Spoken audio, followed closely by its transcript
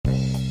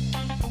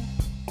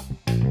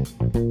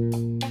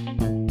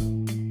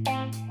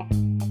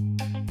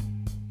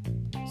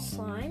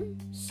Slime,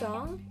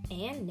 song,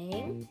 and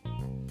name.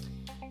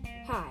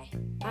 Hi,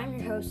 I'm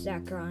your host,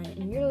 Zach Ryan,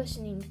 and you're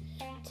listening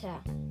to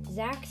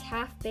Zach's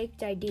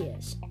Half-Baked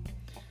Ideas.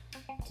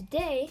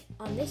 Today,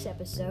 on this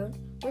episode,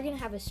 we're going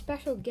to have a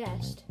special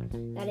guest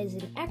that is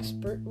an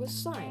expert with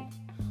slime.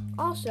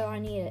 Also, I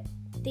need a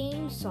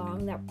theme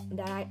song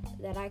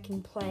that I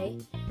can play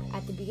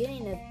at the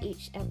beginning of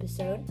each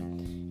episode,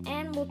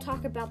 and we'll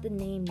talk about the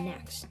name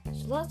next.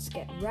 So let's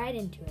get right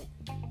into it.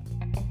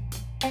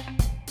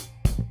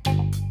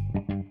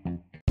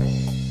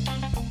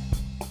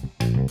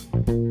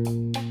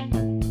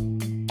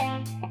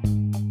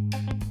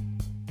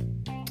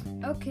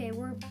 Okay,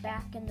 we're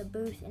back in the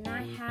booth, and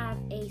I have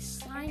a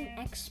slime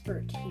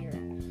expert here.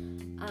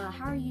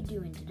 How are you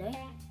doing today?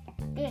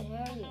 Good,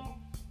 how are you?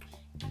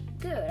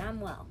 Good, I'm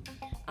well.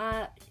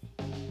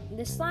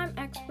 The slime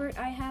expert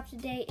I have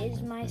today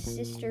is my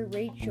sister,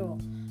 Rachel.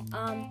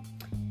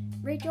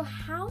 Rachel,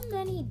 how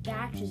many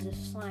batches of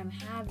slime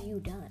have you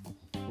done?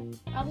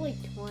 Probably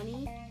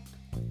 20.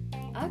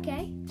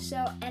 Okay,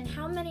 and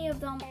how many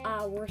of them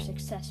were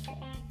successful?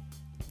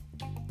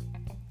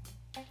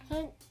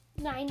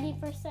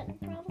 90%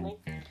 probably.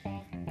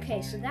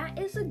 Okay, so that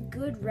is a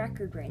good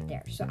record right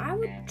there. So I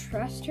would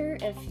trust her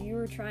if you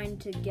were trying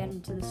to get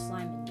into the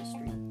slime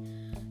industry.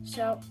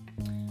 So,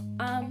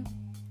 how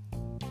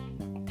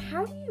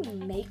do you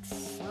make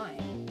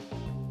slime?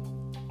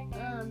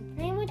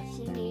 Pretty much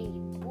you need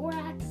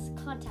borax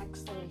contact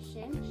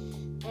solution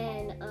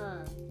and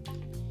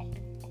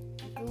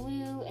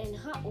glue and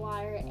hot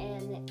water,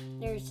 and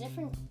there's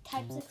different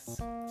types of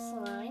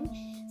slime.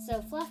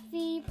 So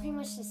fluffy, pretty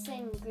much the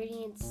same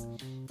ingredients,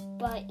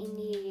 but you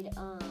need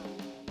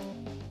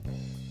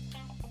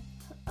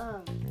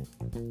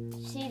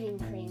shaving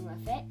cream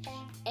with it,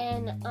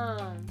 and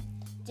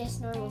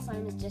just normal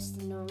slime is just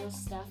the normal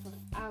stuff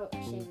without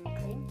shaving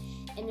cream,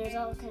 and there's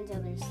all kinds of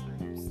other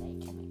slimes that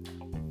you can make.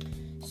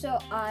 So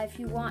if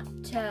you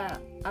want to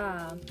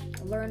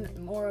learn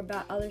more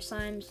about other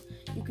slimes,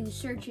 you can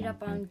search it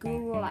up on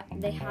Google.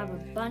 They have a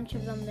bunch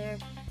of them there.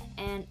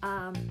 And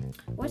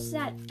what's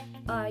that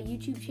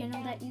YouTube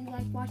channel that you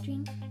like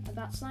watching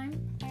about slime?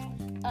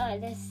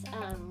 This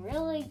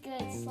really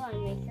good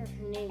slime maker.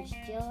 Her name's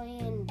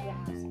Jillian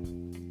Browser.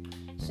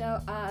 So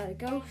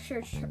go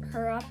search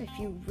her up if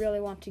you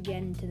really want to get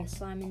into the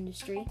slime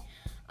industry.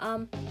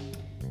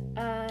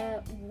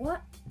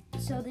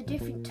 So the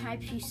different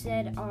types you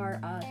said are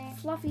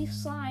fluffy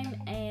slime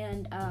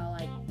and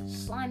like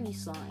slimy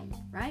slime,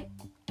 right?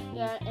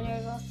 Yeah, and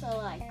there's also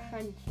like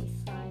crunchy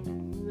slime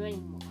and many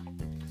more.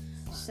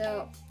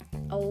 So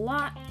a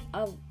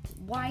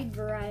wide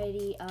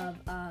variety of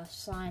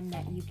slime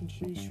that you can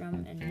choose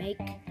from and make.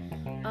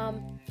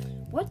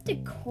 What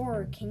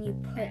decor can you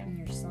put in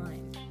your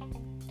slime?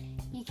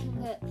 You can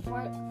put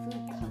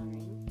food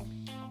coloring,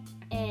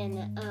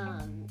 and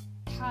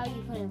how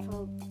you put in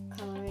food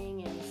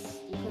coloring is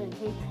you put in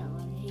food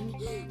coloring.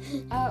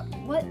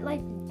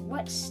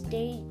 What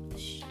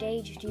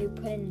stage do you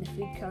put in the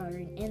food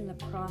coloring in the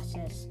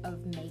process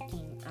of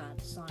making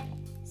the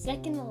slime?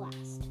 Second to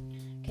last.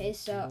 Okay,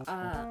 so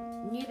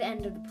near the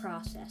end of the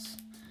process.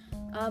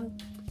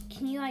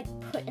 Can you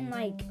put in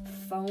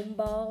foam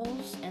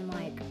balls and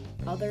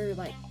other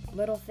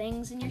little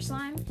things in your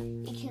slime?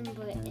 You can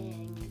put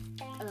in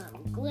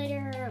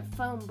glitter,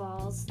 foam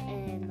balls,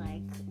 and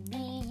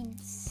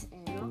beads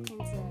and all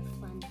kinds of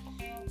fun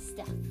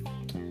stuff.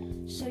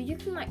 So you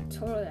can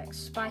totally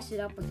spice it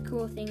up with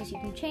cool things. You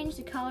can change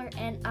the color,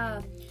 and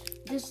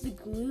does the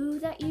glue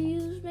that you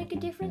use make a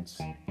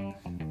difference?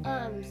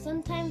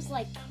 Sometimes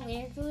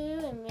clear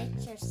glue, and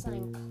makes your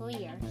slime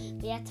clear.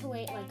 But you have to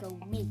wait a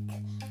week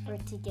for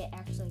it to get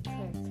actually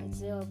clear,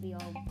 because it'll be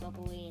all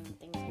bubbly and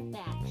things like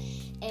that.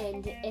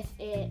 And if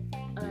it,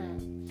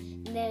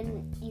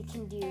 then you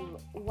can do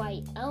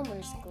white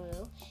Elmer's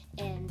glue,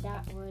 and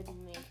that would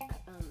make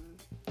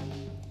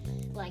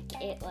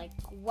it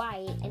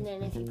white. And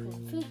then if you put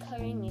food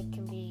coloring, it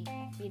can be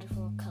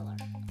beautiful color.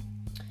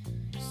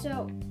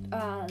 So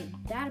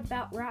that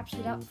about wraps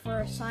it up for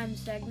our slime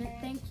segment.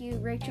 Thank you,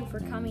 Rachel, for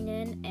coming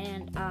in,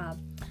 and I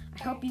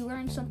hope you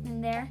learned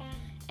something there.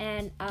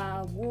 And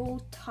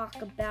we'll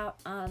talk about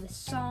the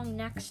song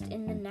next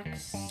in the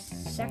next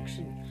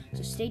section.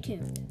 So stay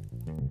tuned.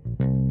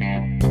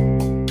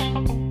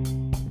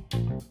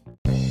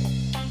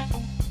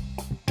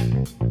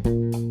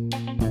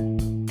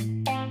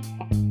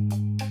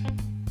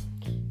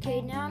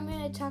 Okay, now I'm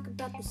going to talk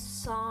about the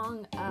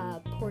song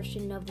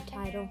portion of the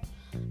title.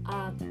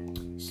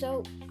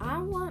 So I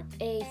want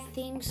a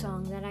theme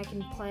song that I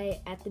can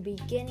play at the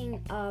beginning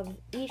of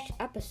each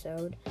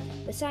episode,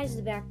 besides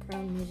the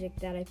background music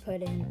that I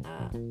put in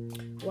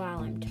while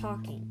I'm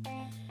talking.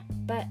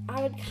 But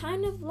I would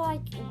kind of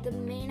like the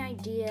main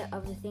idea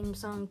of the theme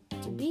song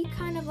to be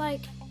kind of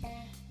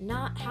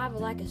not have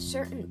a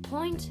certain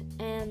point,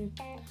 and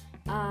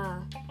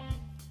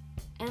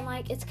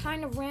it's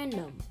kind of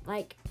random,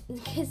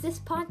 because this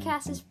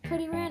podcast is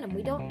pretty random.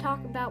 We don't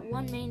talk about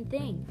one main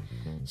thing.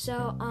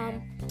 So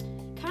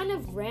kind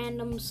of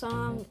random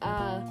song,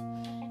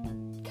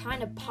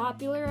 kind of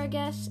popular, I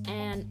guess,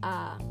 and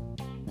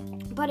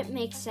but it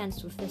makes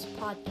sense with this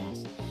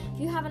podcast.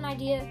 If you have an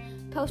idea,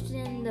 post it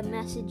in the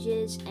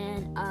messages,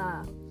 and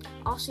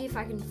I'll see if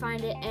I can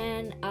find it.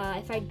 And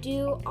if I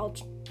do,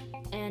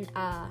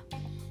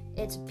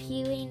 it's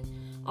appealing,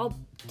 I'll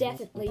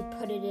definitely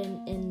put it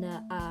in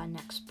the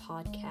next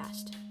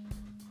podcast.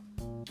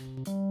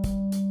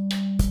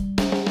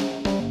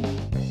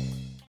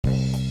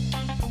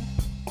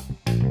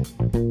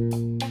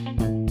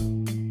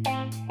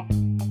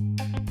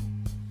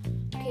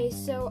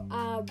 So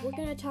we're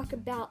going to talk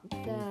about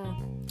the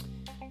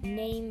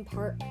name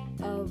part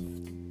of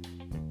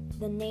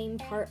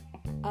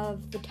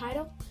the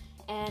title,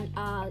 and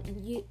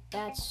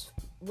that's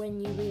when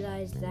you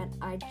realize that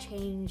I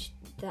changed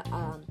the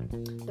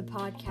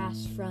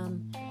podcast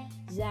from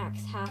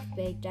Zach's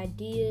Half-Baked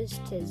Ideas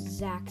to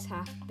Zach's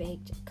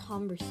Half-Baked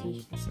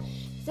Conversations,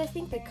 because I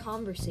think the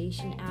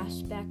conversation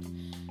aspect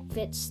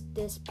fits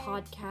this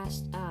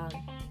podcast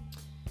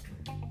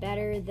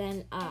better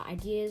than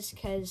ideas,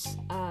 because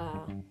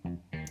I'm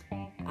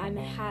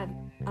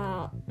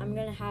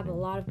gonna have a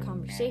lot of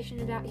conversation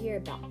about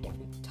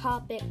different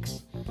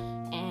topics,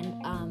 and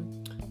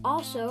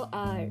also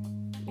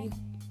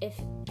if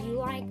you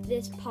like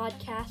this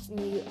podcast and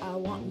you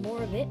want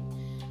more of it,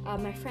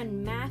 my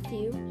friend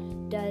Matthew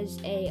does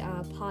a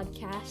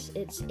podcast.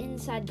 It's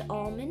Inside the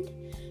Almond.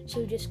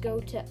 So just go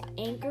to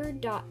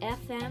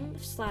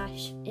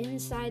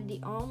anchor.fm/Inside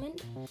the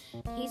Almond.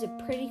 He's a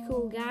pretty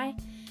cool guy,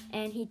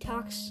 and he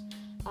talks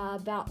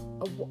about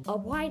a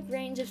wide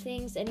range of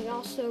things, and he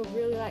also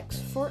really likes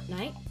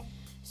Fortnite.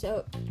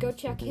 So go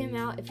check him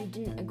out if you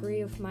didn't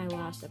agree with my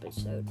last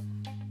episode.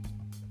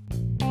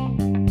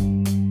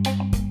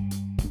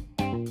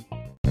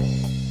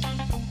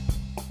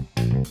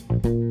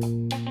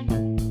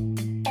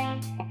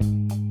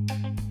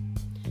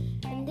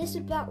 This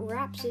about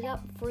wraps it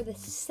up for the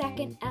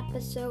second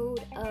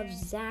episode of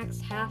Zach's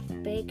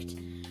Half-Baked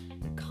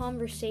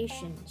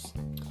Conversations.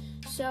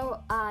 So,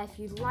 if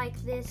you like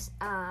this,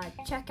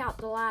 check out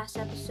the last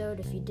episode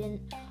if you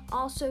didn't.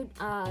 Also,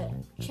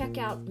 check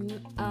out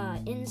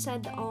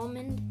Inside the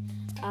Almond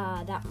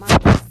that my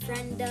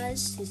friend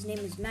does. His name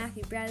is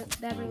Matthew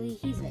Beverly.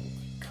 He's a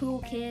cool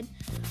kid.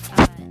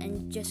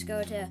 And just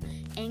go to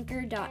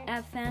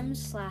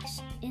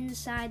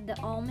anchor.fm/Inside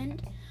the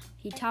Almond.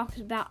 He talks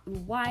about a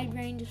wide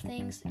range of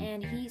things,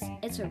 and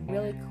it's a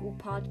really cool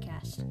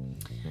podcast.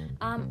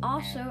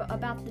 Also,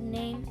 about the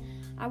name,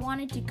 I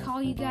wanted to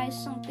call you guys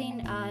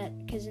something,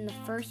 because in the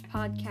first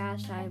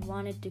podcast, I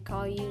wanted to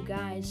call you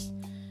guys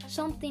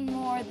something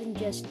more than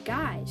just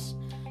guys.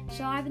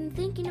 So I've been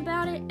thinking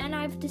about it, and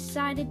I've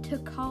decided to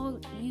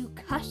call you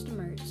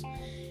customers,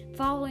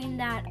 following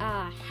that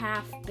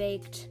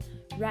half-baked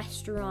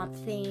restaurant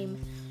theme.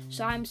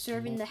 So I'm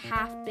serving the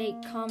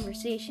half-baked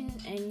conversation,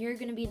 and you're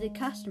going to be the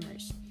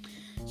customers.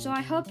 So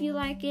I hope you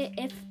like it.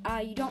 If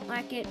you don't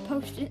like it,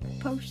 post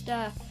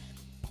a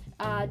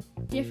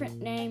different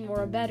name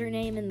or a better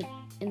name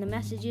in the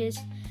messages,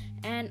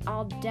 and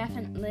I'll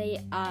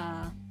definitely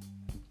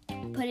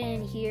put it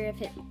in here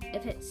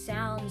if it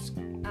sounds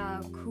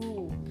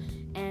cool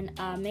and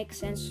makes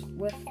sense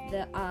with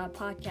the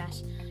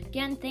podcast.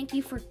 Again, thank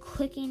you for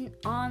clicking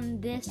on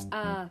this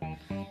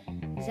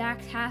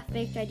Zach's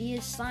Half-Baked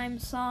Ideas slime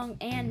song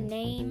and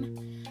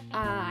name.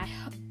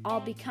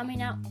 I'll be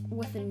coming out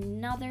with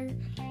another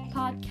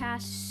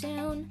podcast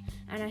soon,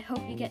 and I hope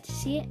you get to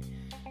see it.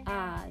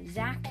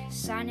 Zach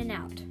signing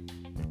out.